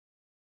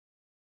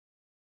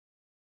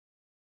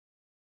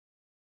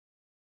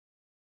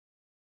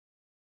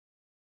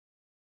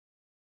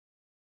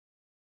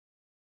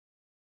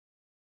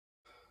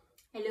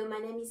Hello, my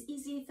name is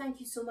Izzie. Thank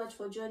you so much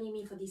for joining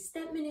me for these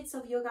 10 minutes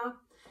of yoga.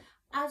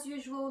 As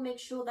usual, make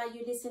sure that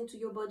you listen to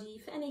your body.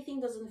 If anything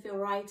doesn't feel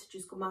right,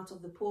 just come out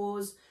of the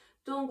pause.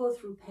 Don't go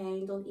through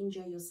pain, don't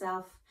injure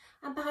yourself.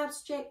 And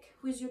perhaps check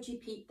with your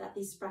GP that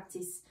this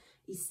practice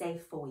is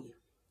safe for you.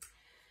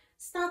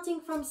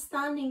 Starting from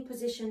standing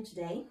position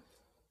today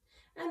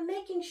and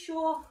making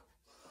sure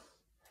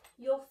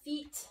your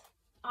feet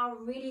are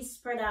really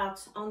spread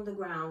out on the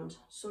ground.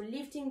 So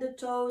lifting the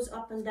toes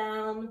up and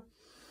down,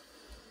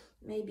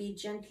 maybe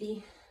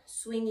gently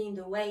swinging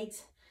the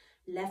weight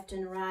left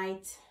and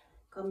right,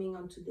 coming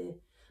onto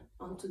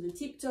the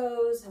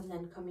tiptoes and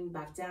then coming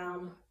back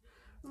down,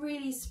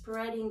 really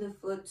spreading the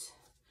foot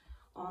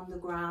on the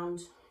ground,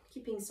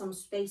 keeping some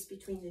space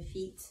between the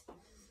feet.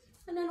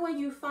 And then when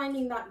you're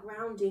finding that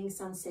grounding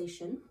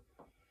sensation,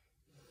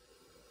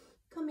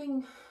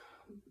 coming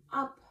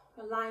up,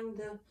 allowing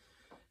the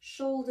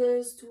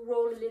shoulders to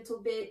roll a little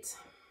bit,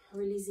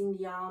 releasing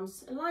the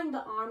arms, allowing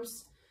the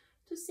arms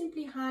to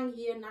simply hang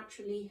here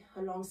naturally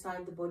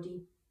alongside the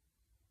body.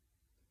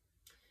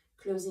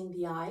 Closing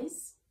the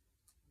eyes.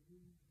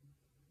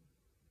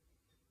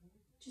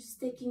 Just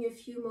taking a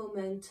few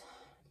moments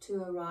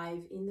to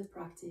arrive in the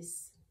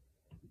practice.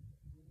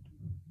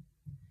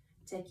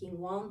 Taking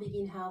one big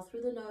inhale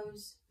through the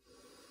nose.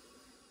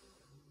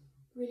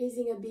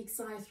 Releasing a big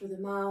sigh through the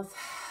mouth.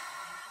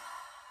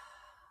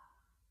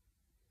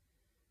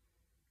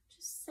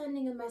 Just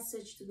sending a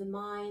message to the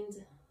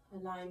mind,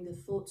 allowing the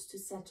thoughts to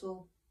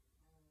settle.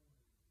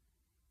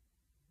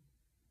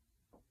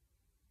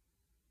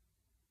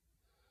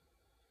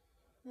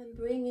 And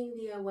bringing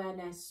the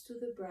awareness to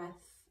the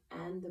breath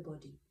and the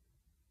body.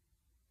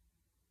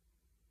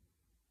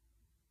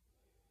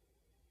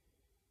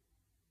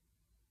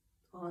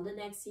 On the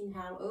next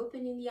inhale,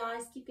 opening the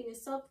eyes, keeping a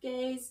soft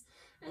gaze,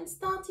 and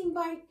starting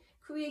by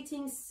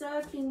creating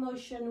circling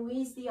motion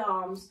with the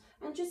arms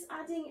and just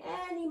adding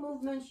any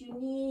movement you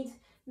need,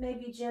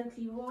 maybe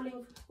gently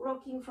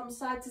rocking from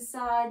side to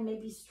side,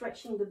 maybe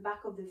stretching the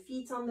back of the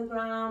feet on the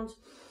ground.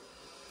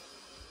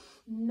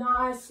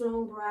 Nice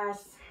long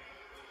breath.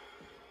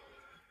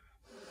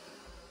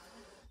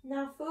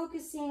 Now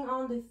focusing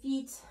on the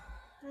feet,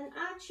 and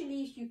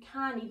actually if you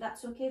can, if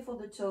that's okay for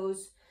the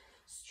toes,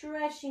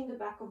 stretching the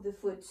back of the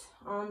foot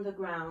on the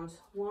ground,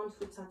 one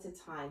foot at a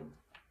time.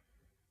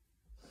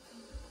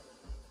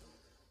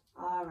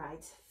 All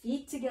right,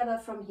 feet together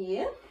from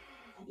here.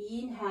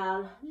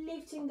 Inhale,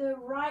 lifting the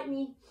right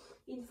knee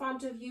in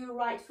front of you,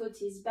 right foot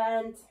is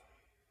bent,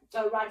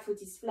 right foot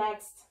is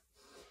flexed.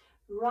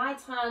 Right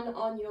hand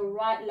on your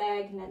right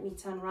leg. Let me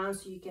turn around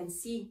so you can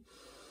see.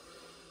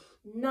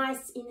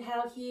 Nice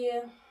inhale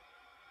here,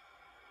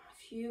 a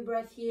few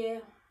breaths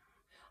here.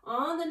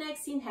 On the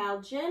next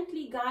inhale,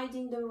 gently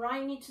guiding the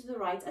right knee to the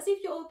right as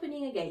if you're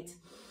opening a gate.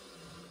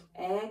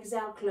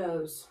 Exhale,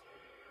 close.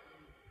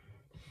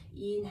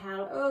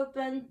 Inhale,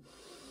 open.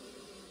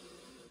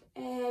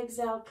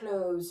 Exhale,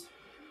 close.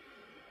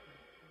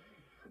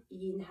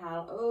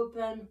 Inhale,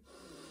 open.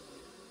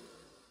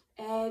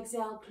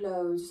 Exhale,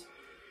 close.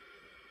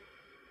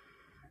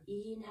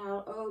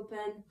 Inhale,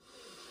 open.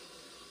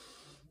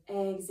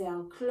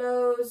 Exhale,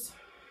 close.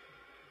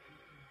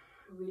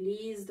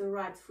 Release the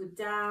right foot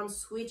down,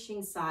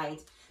 switching side,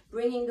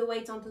 bringing the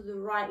weight onto the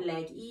right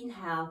leg.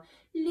 Inhale,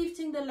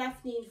 lifting the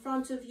left knee in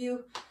front of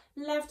you,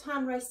 left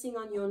hand resting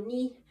on your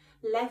knee,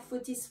 left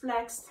foot is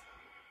flexed.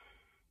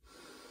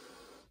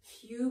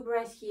 Few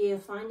breaths here,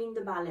 finding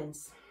the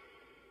balance.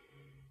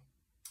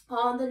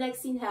 On the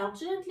next inhale,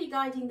 gently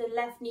guiding the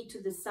left knee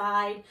to the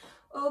side,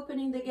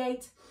 opening the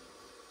gate.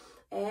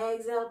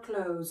 Exhale,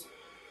 close.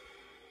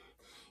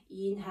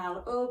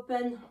 Inhale,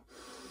 open.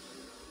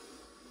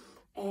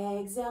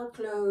 Exhale,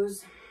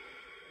 close.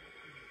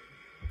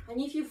 And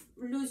if you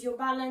lose your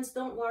balance,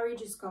 don't worry,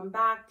 just come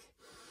back.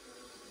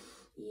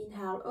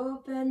 Inhale,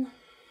 open.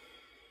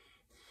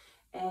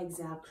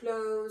 Exhale,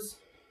 close.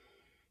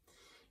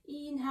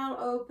 Inhale,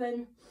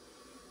 open.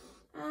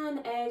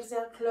 And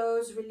exhale,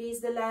 close.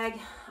 Release the leg,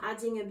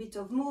 adding a bit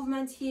of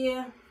movement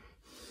here.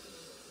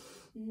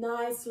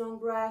 Nice long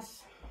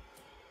breath.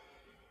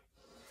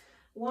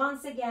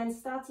 Once again,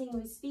 starting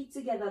with feet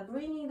together,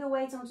 bringing the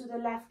weight onto the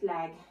left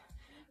leg.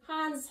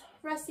 Hands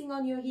resting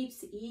on your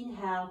hips.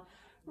 Inhale,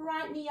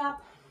 right knee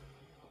up.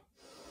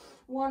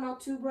 One or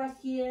two breaths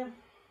here.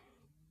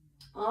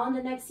 On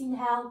the next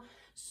inhale,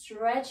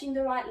 stretching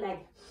the right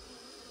leg.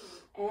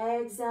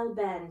 Exhale,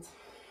 bend.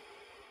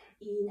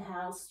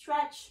 Inhale,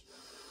 stretch.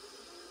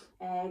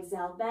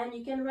 Exhale, bend.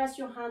 You can rest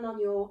your hand on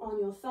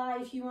your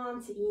thigh if you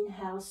want.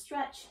 Inhale,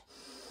 stretch.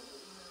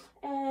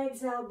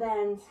 Exhale,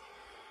 bend.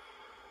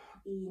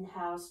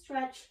 Inhale,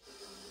 stretch.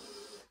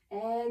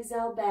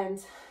 Exhale,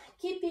 bend.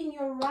 Keeping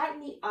your right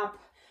knee up,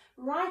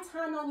 right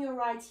hand on your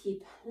right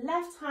hip,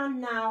 left hand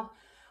now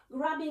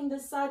grabbing the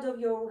side of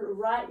your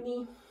right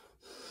knee.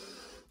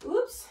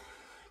 Oops,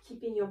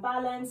 keeping your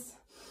balance.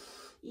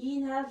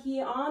 Inhale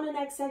here. On the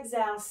next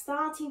exhale,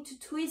 starting to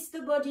twist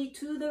the body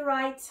to the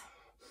right.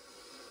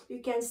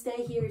 You can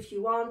stay here if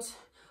you want,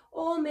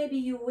 or maybe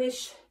you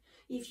wish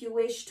if you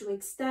wish to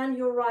extend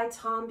your right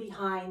arm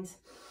behind.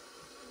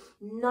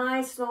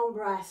 Nice long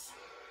breath.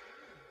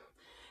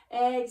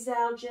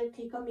 Exhale,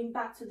 gently coming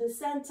back to the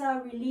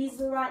center. Release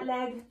the right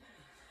leg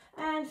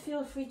and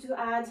feel free to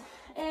add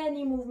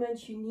any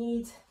movement you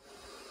need.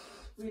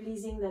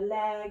 Releasing the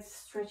legs,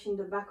 stretching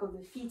the back of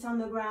the feet on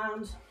the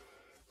ground.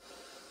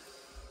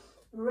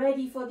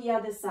 Ready for the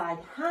other side.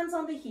 Hands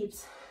on the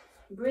hips,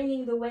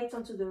 bringing the weight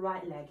onto the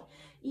right leg.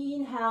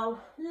 Inhale,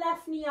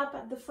 left knee up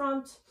at the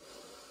front,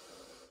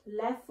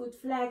 left foot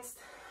flexed.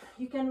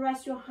 You can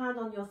rest your hand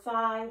on your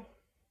thigh.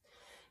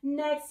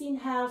 Next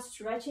inhale,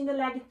 stretching the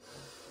leg.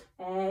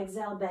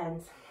 Exhale,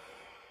 bend.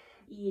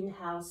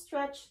 Inhale,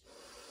 stretch.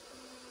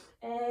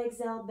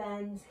 Exhale,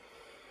 bend.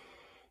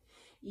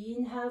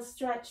 Inhale,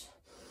 stretch.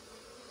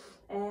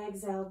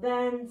 Exhale,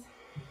 bend.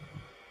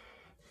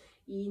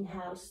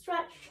 Inhale,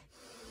 stretch.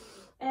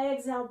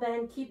 Exhale,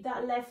 bend. Keep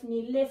that left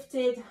knee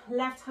lifted.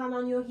 Left hand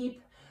on your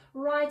hip.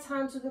 Right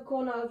hand to the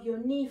corner of your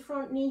knee,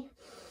 front knee.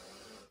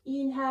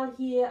 Inhale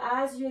here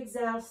as you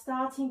exhale,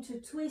 starting to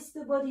twist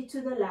the body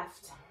to the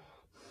left.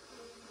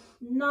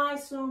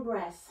 Nice long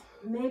breath.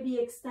 Maybe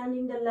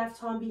extending the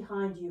left arm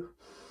behind you.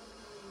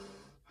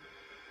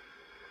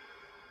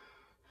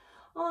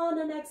 On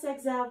the next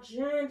exhale,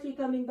 gently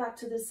coming back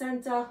to the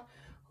center.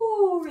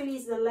 Ooh,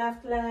 release the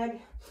left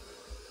leg.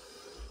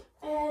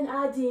 And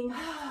adding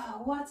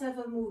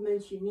whatever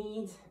movement you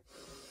need.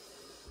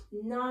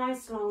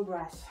 Nice long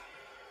breath.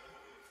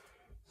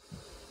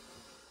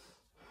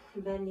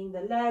 Bending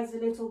the legs a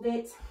little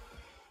bit.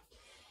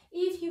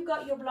 If you've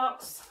got your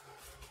blocks,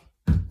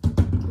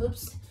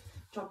 oops,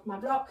 dropped my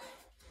block.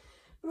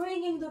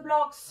 Bringing the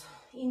blocks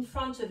in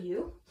front of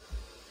you.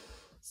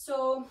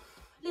 So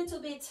a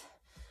little bit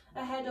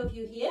ahead of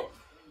you here,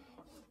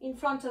 in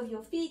front of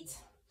your feet.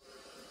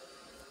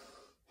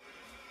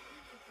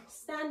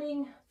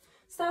 Starting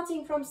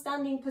from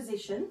standing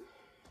position.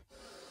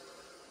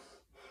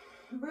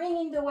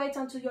 Bringing the weight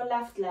onto your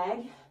left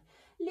leg.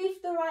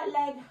 Lift the right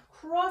leg,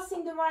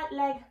 crossing the right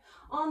leg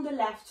on the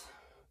left.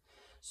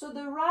 So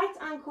the right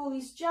ankle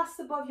is just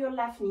above your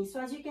left knee. So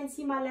as you can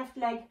see, my left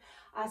leg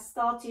has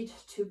started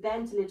to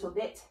bend a little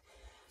bit.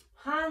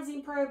 Hands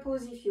in prayer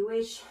pose if you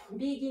wish.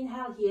 Big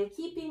inhale here,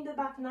 keeping the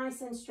back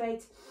nice and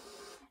straight.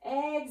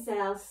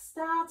 Exhale,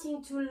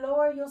 starting to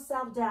lower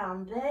yourself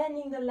down,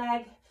 bending the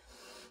leg,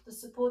 the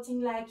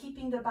supporting leg,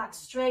 keeping the back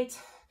straight.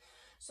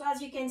 So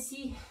as you can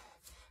see,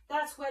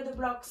 that's where the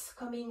blocks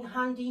come in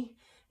handy.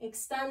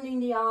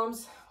 Extending the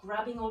arms,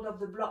 grabbing hold of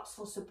the blocks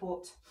for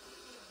support.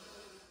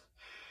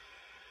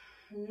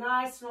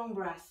 Nice long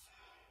breath.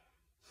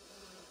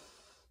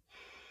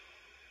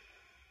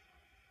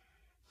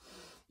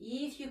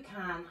 If you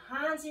can,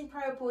 hands in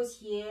prayer pose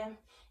here.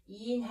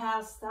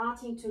 Inhale,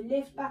 starting to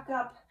lift back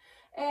up.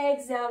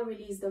 Exhale,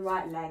 release the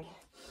right leg.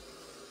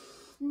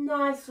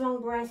 Nice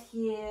long breath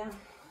here.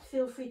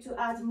 Feel free to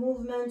add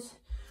movement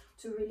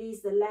to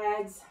release the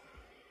legs.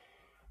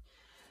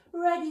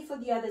 Ready for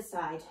the other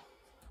side.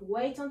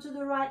 Weight onto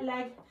the right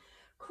leg,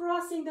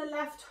 crossing the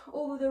left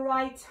over the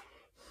right.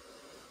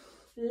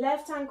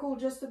 Left ankle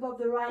just above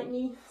the right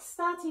knee,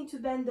 starting to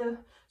bend the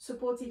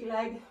supporting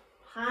leg.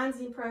 Hands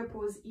in prayer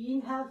pose.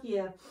 Inhale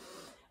here.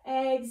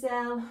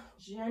 Exhale,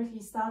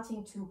 gently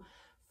starting to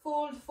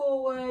fold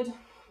forward,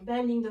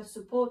 bending the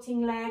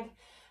supporting leg.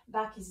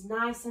 Back is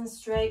nice and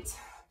straight.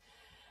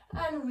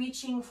 And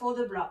reaching for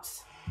the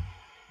blocks.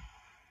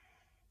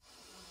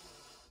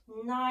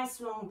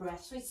 Nice long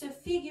breath. So it's a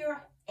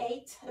figure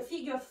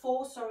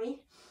four,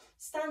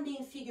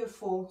 standing figure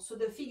four. So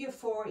the figure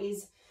four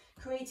is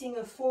creating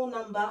a 4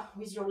 number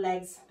with your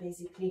legs,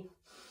 basically.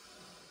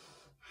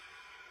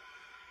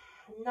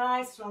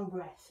 Nice long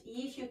breath,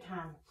 if you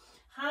can.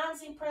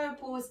 Hands in prayer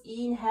pose.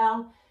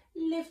 Inhale,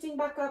 lifting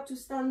back up to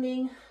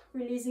standing,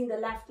 releasing the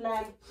left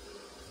leg.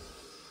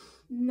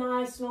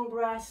 Nice long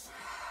breath.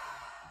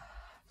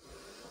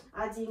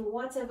 Adding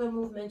whatever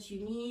movement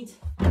you need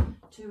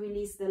to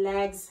release the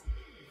legs.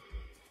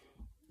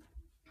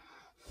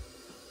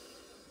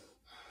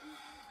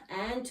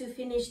 And to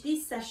finish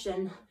this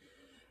session,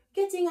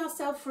 getting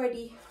ourselves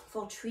ready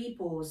for tree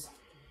pose.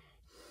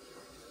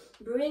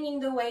 Bringing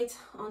the weight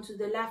onto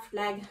the left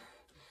leg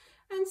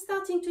and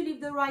starting to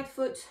lift the right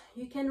foot.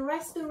 You can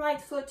rest the right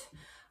foot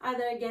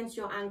either against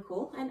your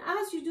ankle, and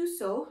as you do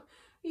so,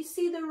 you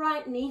see the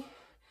right knee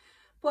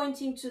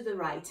pointing to the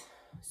right.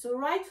 So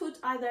right foot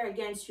either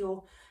against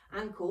your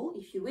ankle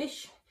if you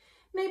wish,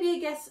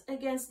 maybe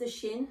against the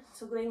shin,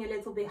 so going a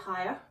little bit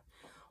higher,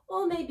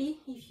 or maybe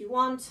if you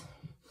want,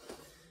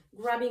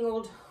 grabbing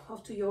hold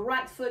onto your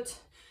right foot,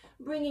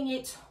 bringing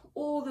it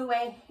all the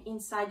way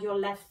inside your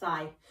left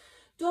thigh.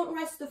 Don't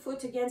rest the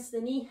foot against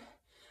the knee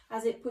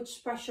as it puts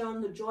pressure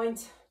on the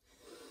joint.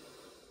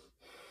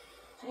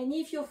 And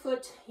if your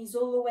foot is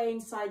all the way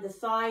inside the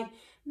thigh,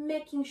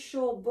 making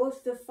sure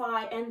both the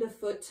thigh and the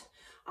foot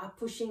are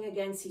pushing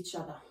against each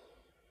other.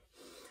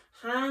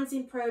 Hands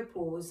in prayer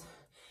pose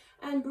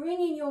and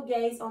bringing your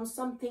gaze on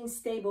something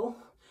stable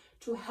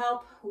to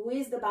help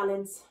with the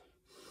balance.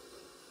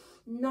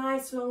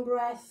 Nice long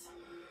breath,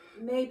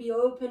 maybe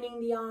opening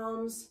the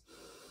arms,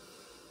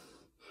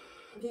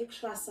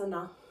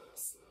 Vrikshasana,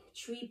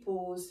 tree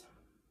pose.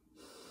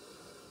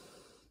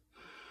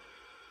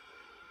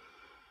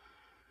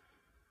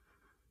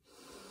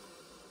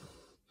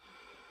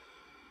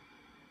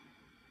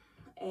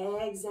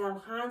 Exhale,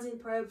 hands in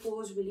prayer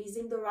pose,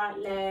 releasing the right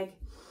leg,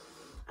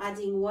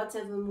 adding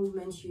whatever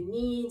movement you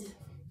need.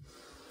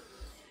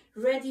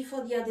 Ready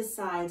for the other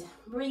side,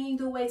 bringing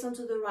the weight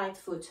onto the right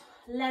foot,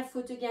 left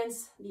foot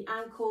against the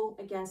ankle,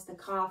 against the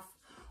calf,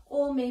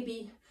 or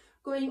maybe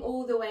going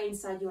all the way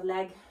inside your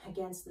leg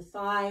against the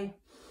thigh.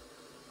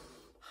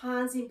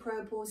 Hands in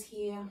prayer pose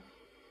here.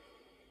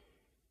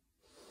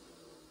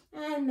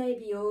 And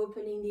maybe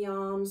opening the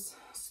arms,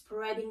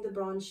 spreading the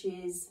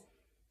branches,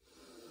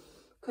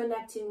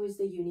 connecting with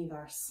the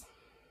universe.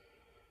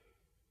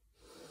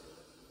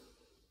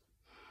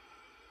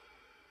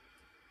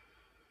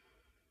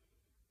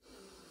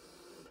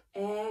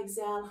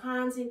 Exhale,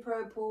 hands in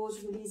prayer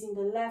pose, releasing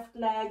the left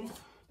leg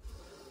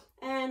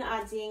and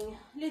adding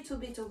a little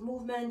bit of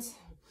movement,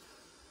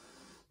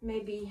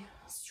 maybe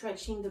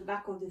stretching the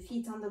back of the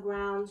feet on the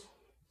ground.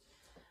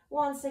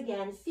 Once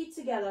again, feet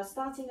together,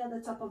 starting at the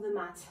top of the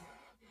mat.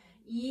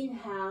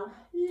 Inhale,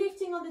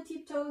 lifting on the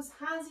tiptoes,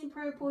 hands in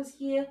prayer pose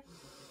here.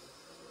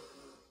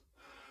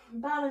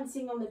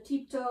 Balancing on the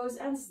tiptoes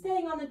and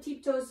staying on the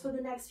tiptoes for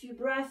the next few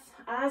breaths.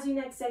 As you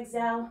next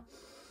exhale,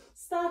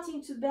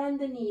 starting to bend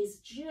the knees,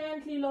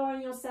 gently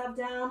lowering yourself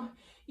down.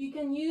 You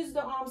can use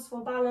the arms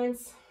for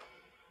balance.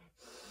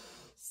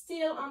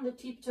 Still on the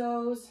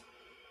tiptoes,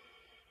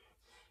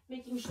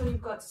 making sure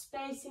you've got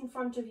space in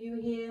front of you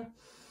here.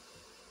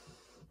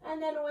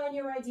 And then when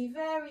you're ready,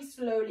 very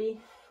slowly,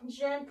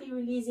 gently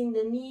releasing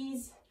the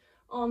knees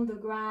on the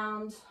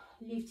ground,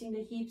 lifting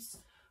the hips,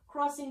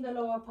 crossing the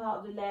lower part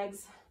of the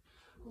legs,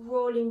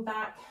 rolling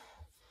back,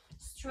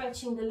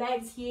 stretching the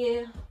legs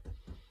here,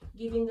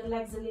 giving the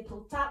legs a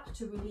little tap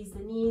to release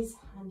the knees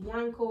and the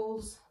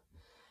ankles.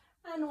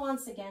 And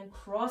once again,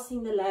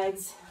 crossing the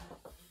legs,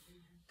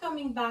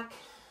 coming back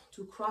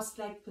to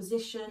cross-leg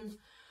position,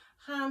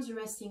 hands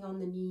resting on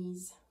the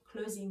knees,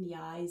 closing the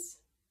eyes.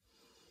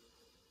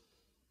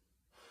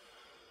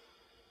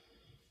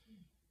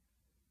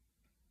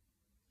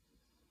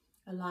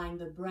 Allowing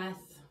the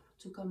breath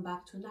to come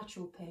back to a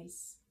natural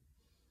pace.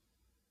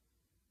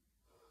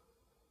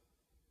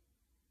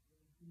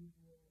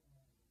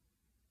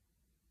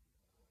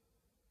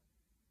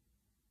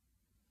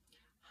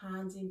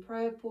 Hands in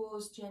prayer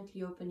pose,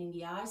 gently opening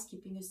the eyes,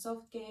 keeping a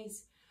soft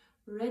gaze,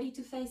 ready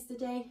to face the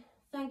day.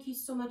 Thank you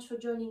so much for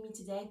joining me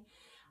today.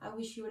 I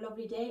wish you a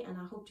lovely day and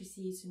I hope to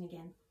see you soon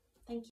again. Thank you.